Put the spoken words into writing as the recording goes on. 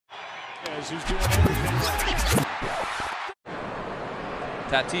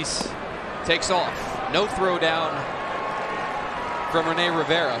Tatis takes off. No throw down from Rene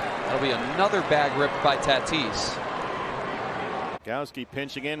Rivera. That'll be another bag ripped by Tatis. Gowski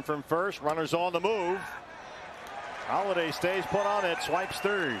pinching in from first. Runners on the move. Holiday stays put on it. Swipes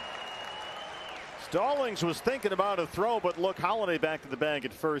third. Stallings was thinking about a throw, but look, Holiday back to the bag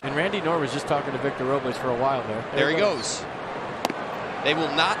at first. And Randy Nor was just talking to Victor Robles for a while there. There he goes. They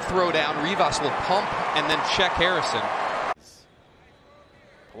will not throw down. Rivas will pump and then check Harrison.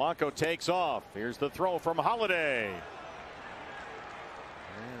 Polanco takes off. Here's the throw from Holiday. And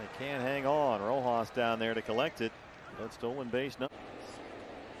they can't hang on. Rojas down there to collect it. But stolen base. No.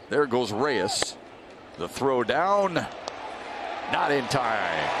 There goes Reyes. The throw down. Not in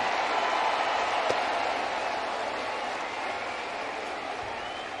time.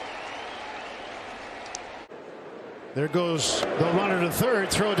 There goes the runner to third,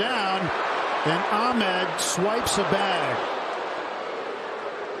 throw down, and Ahmed swipes a bag.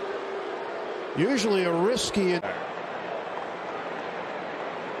 Usually a risky. There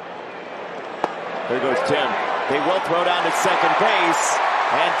goes Tim. They will throw down to second base,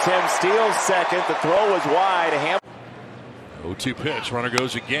 and Tim steals second. The throw was wide. 0-2 pitch. Runner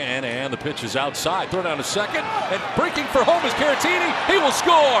goes again, and the pitch is outside. Throw down to second, and breaking for home is Caratini. He will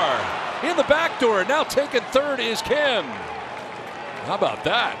score. In the back door, now taking third is Kim. How about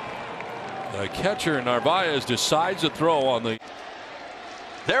that? The catcher Narvaez decides to throw on the.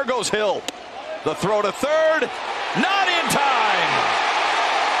 There goes Hill. The throw to third, not in time.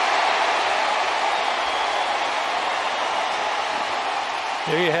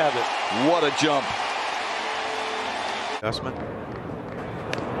 There you have it. What a jump. Adjustment.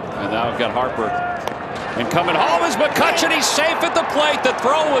 And now we've got Harper. And coming home is McCutchen. He's safe at the plate. The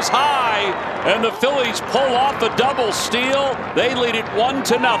throw was high, and the Phillies pull off a double steal. They lead it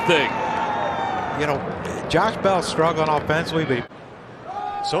 1-0. You know, Josh Bell's struggling offensively, but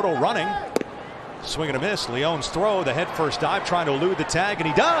Soto running, swing and a miss. Leon's throw, the head first dive, trying to elude the tag, and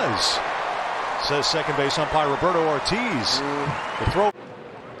he does. Says second base umpire Roberto Ortiz. The throw.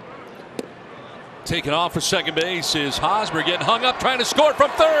 Taking off for second base is Hosmer, getting hung up, trying to score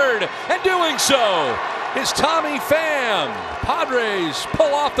from third, and doing so is Tommy Pham. Padres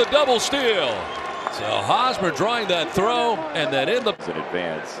pull off the double steal. So Hosmer drawing that throw, and then in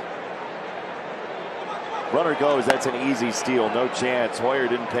advance. Runner goes. That's an easy steal. No chance. Hoyer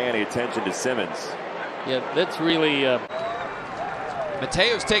didn't pay any attention to Simmons. Yeah, that's really.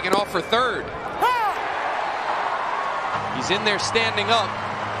 Mateo's taking off for third. He's in there standing up.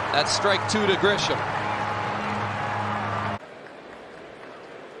 That's strike 2 to Grisham.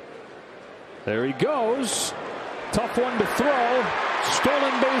 There he goes. Tough one to throw.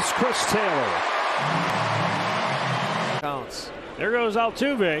 Stolen base, Chris Taylor. Counts. There goes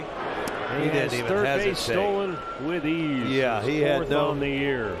Altuve. He didn't even third hesitate. Base stolen with ease. Yeah, he had no on the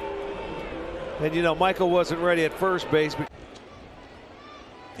year. And you know, Michael wasn't ready at first base.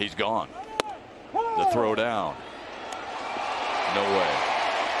 He's gone. The throw down. No way.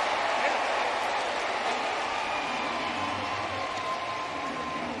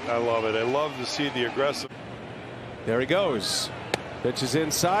 I love it. I love to see the aggressive. There he goes. Pitch is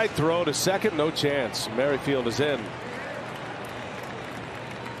inside. Throw to second. No chance. Merrifield is in.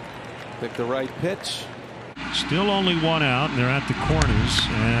 Pick the right pitch. Still only one out, and they're at the corners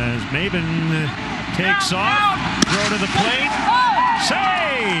as Maben takes off. Throw to the plate.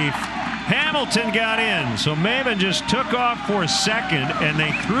 Safe! Hamilton got in. So Maben just took off for a second, and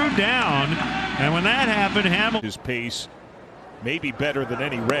they threw down. And when that happened, Hamilton. His pace may be better than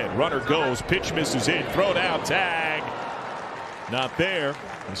any red. Runner goes. Pitch misses in. Throw down. Tag. Not there.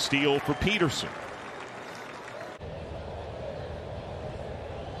 A steal for Peterson.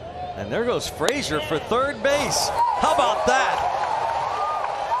 And there goes Frazier for third base. How about that?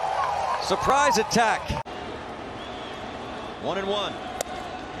 Surprise attack. 1-1.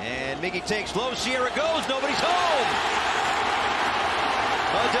 And Mickey takes low. Sierra goes. Nobody's home.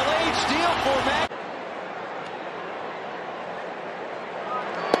 A delayed steal for Matt.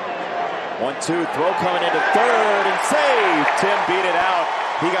 1-2. Throw coming into third and save. Tim beat it out.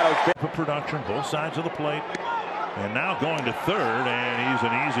 He got a bit for production, both sides of the plate. And now going to third, and he's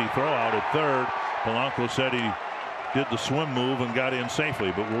an easy throw out at third. Polanco said he did the swim move and got in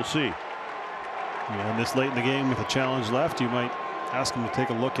safely, but we'll see. Yeah, and this late in the game with a challenge left, you might ask him to take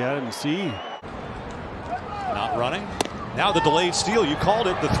a look at it and see. Not running. Now the delayed steal. You called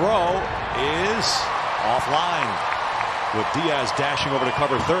it. The throw is offline. With Diaz dashing over to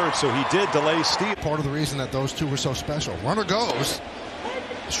cover third, so he did delay steal. Part of the reason that those two were so special. Runner goes.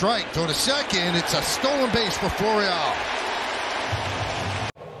 Strike, throw to second. It's a stolen base for Florial.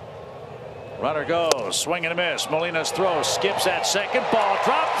 Runner goes, swing and a miss. Molina's throw skips at second. Ball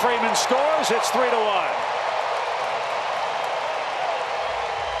dropped. Freeman scores. It's 3-1.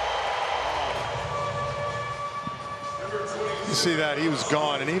 You see that? He was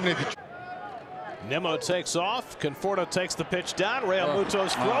gone. And even if you... Nimmo takes off. Conforto takes the pitch down. Real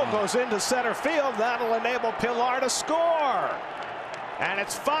Muto's throw goes into center field. That'll enable Pilar to score. And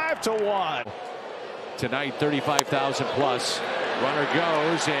it's 5-1. Tonight, 35,000 plus. Runner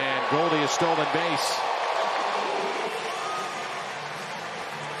goes, and Goldie has stolen base.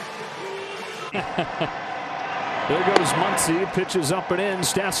 There goes Muncy, pitches up and in.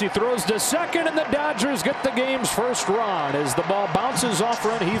 Stassi throws to second, and the Dodgers get the game's first run as the ball bounces off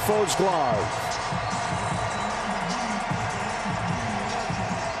Renjifo's glove.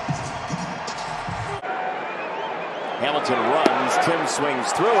 Hamilton runs, Tim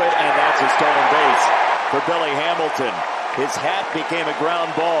swings through it, and that's a stolen base for Billy Hamilton. His hat became a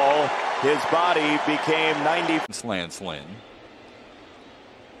ground ball. His body became 90. Lance Lynn.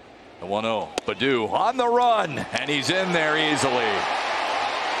 The 1-0. Baddoo on the run, and he's in there easily.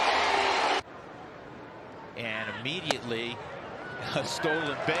 And immediately a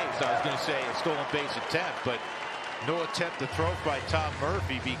stolen base. I was going to say a stolen base attempt, but no attempt to throw by Tom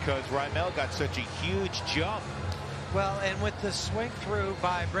Murphy because Raimel got such a huge jump. Well, and with the swing through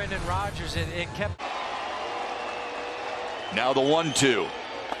by Brendan Rodgers, it kept. Now the 1-2.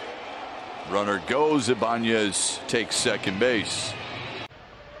 Runner goes. Ibanez takes second base.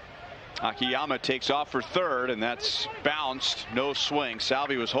 Akiyama takes off for third, and that's bounced. No swing.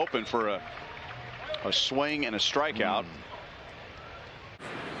 Salvi was hoping for a swing and a strikeout. He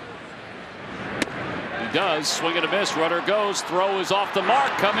does. Swing and a miss. Runner goes. Throw is off the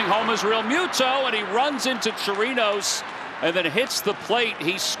mark. Coming home is Real Muto, and he runs into Chirinos and then hits the plate.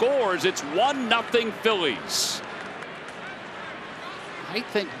 He scores. It's 1-0 Phillies. I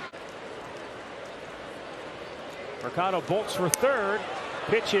think Mercado bolts for third.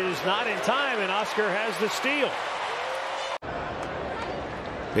 Pitch is not in time, and Oscar has the steal.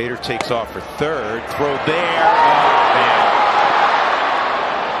 Bader takes off for third. Throw there. Oh, man.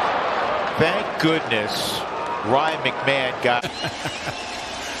 Thank goodness Ryan McMahon got.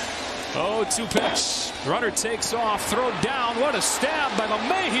 0-2 pitch. Runner takes off. Throw down. What a stab by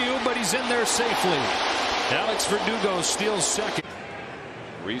LeMahieu, but he's in there safely. Alex Verdugo steals second.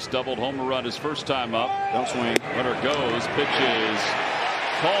 Reese doubled home run his first time up. Don't swing. Runner goes. Pitches.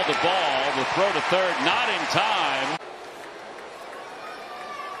 Called the ball. The throw to third. Not in time.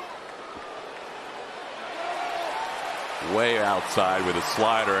 Way outside with a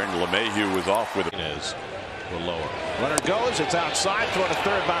slider, and LeMahieu was off with it. We're lower. Runner goes. It's outside. Throw to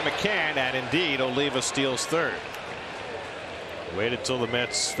third by McCann. And indeed, Oliva steals third. Waited till the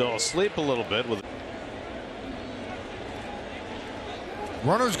Mets fell asleep a little bit with.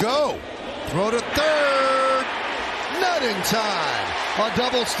 Runners go. Throw to third. Not in time. A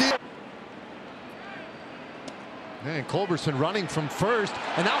double steal. And Culberson running from first.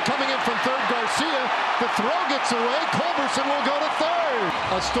 And now coming in from third, Garcia. The throw gets away. Culberson will go to third.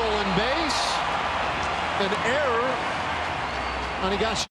 A stolen base. An error on Higashi.